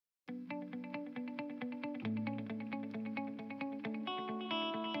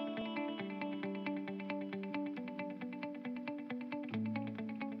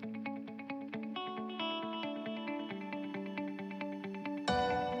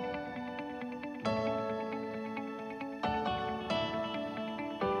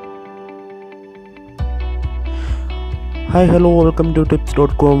Hi hello welcome to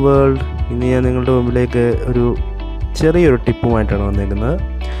tips.com world. ഇന്ന് ഞാൻ നിങ്ങളുടെ മുമ്പിലേക്ക് ഒരു ചെറിയൊരു ടിപ്പുമായിട്ടാണ് വന്നിരിക്കുന്നത്.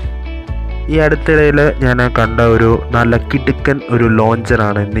 ഈ അടുത്തിടയിൽ ഞാൻ കണ്ട ഒരു നല്ല കിടുക്കൻ ഒരു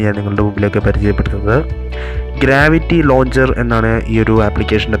ലോഞ്ചറാണ് ഇന്ന് ഞാൻ നിങ്ങളുടെ മുമ്പിലേക്ക് പരിചയപ്പെടുത്തുന്നത്. ഗ്രാവിറ്റി ലോഞ്ചർ എന്നാണ് ഈ ഒരു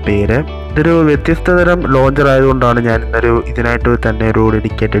ആപ്ലിക്കേഷൻ്റെ പേര്. ഇതൊരു വ്യത്യസ്ത തരം ലോഞ്ചർ ആയതുകൊണ്ടാണ് ഞാൻ ഇതിനായിട്ട് തന്നെ ഒരു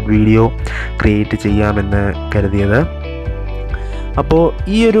ഡെഡിക്കേറ്റഡ് വീഡിയോ ക്രിയേറ്റ് ചെയ്യാമെന്ന് കരുതിയത്. അപ്പോൾ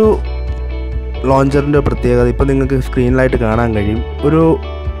ഈ ഒരു ലോഞ്ചറിൻ്റെ പ്രത്യേകത ഇപ്പോൾ നിങ്ങൾക്ക് സ്ക്രീനിലായിട്ട് കാണാൻ കഴിയും.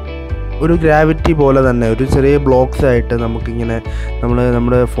 ഒരു ഗ്രാവിറ്റി പോലെ തന്നെ ഒരു ചെറിയ ബ്ലോക്സ് ആയിട്ട് നമുക്കിങ്ങനെ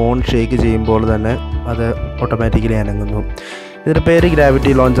നമ്മുടെ ഫോൺ ഷേക്ക് ചെയ്യുമ്പോൾ തന്നെ അത് ഓട്ടോമാറ്റിക്കലി അനങ്ങുന്നു. ഇതിൻ്റെ പേര്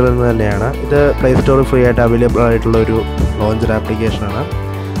ഗ്രാവിറ്റി ലോഞ്ചർ എന്ന് തന്നെയാണ്. ഇത് പ്ലേ സ്റ്റോറിൽ ഫ്രീ ആയിട്ട് അവൈലബിൾ ആയിട്ടുള്ള ഒരു ലോഞ്ചർ ആപ്ലിക്കേഷനാണ്.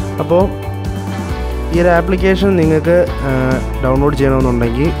 അപ്പോൾ ഈ ഒരു ആപ്ലിക്കേഷൻ നിങ്ങൾക്ക് ഡൗൺലോഡ്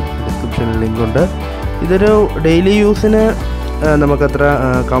ചെയ്യണമെന്നുണ്ടെങ്കിൽ ഡിസ്ക്രിപ്ഷനിൽ ലിങ്ക് ഉണ്ട്. ഇതൊരു ഡെയിലി യൂസിന് നമുക്കത്ര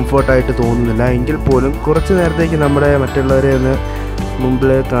കംഫർട്ടായിട്ട് തോന്നുന്നില്ല. എങ്കിൽ പോലും കുറച്ച് നേരത്തേക്ക് നമ്മുടെ മറ്റുള്ളവരെ ഒന്ന്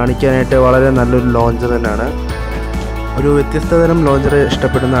മുമ്പിൽ കാണിക്കാനായിട്ട് വളരെ നല്ലൊരു ലോഞ്ചർ തന്നെയാണ്. ഒരു വ്യത്യസ്ത തരം ലോഞ്ചർ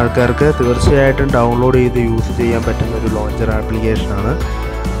ഇഷ്ടപ്പെടുന്ന ആൾക്കാർക്ക് തീർച്ചയായിട്ടും ഡൗൺലോഡ് ചെയ്ത് യൂസ് ചെയ്യാൻ പറ്റുന്ന ഒരു ലോഞ്ചർ ആപ്ലിക്കേഷനാണ്.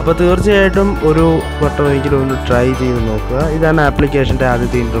 അപ്പോൾ തീർച്ചയായിട്ടും ഒരു വട്ടമെങ്കിലും ഒന്ന് ട്രൈ ചെയ്ത് നോക്കുക. ഇതാണ് ആപ്ലിക്കേഷൻ്റെ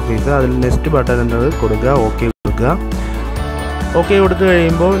ആദ്യത്തെ ഇൻ്റർഫേസ്. അതിൽ നെക്സ്റ്റ് ബട്ടൺ എന്നത് കൊടുക്കുക, ഓക്കെ കൊടുക്കുക. ഓക്കെ കൊടുത്തു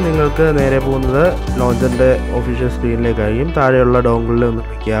കഴിയുമ്പോൾ നിങ്ങൾക്ക് നേരെ പോകുന്നത് ലോഞ്ചറിൻ്റെ ഒഫീഷ്യൽ സ്ക്രീനിലേക്കായിരിക്കും. താഴെയുള്ള ഡോങ്കിളിൽ ഒന്ന്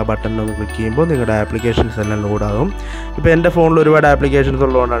ക്ലിക്ക് ചെയ്യുക, ബട്ടണിൽ ഒന്ന് ക്ലിക്ക് ചെയ്യുമ്പോൾ നിങ്ങളുടെ ആപ്ലിക്കേഷൻസ് എല്ലാം ലോഡാകും. ഇപ്പോൾ എൻ്റെ ഫോണിൽ ഒരുപാട് ആപ്ലിക്കേഷൻസ്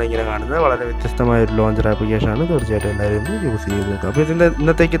ഉള്ളതുകൊണ്ടാണ് ഇങ്ങനെ കാണുന്നത്. വളരെ വ്യത്യസ്തമായ ഒരു ലോഞ്ചർ ആപ്ലിക്കേഷനാണ്. തീർച്ചയായിട്ടും എല്ലാവരും യൂസ് ചെയ്ത് നോക്കുക. അപ്പോൾ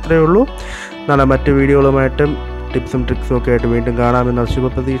ഇന്നത്തേക്ക് ഇത്രയേ ഉള്ളൂ. നാളെ മറ്റ് വീഡിയോകളുമായിട്ടും ടിപ്സും ട്രിക്സും ഒക്കെ ആയിട്ട് വീണ്ടും കാണാമെന്ന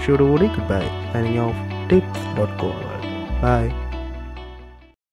ശുഭപ്രതീക്ഷയോടുകൂടി good bye. Signing off tips.com. By.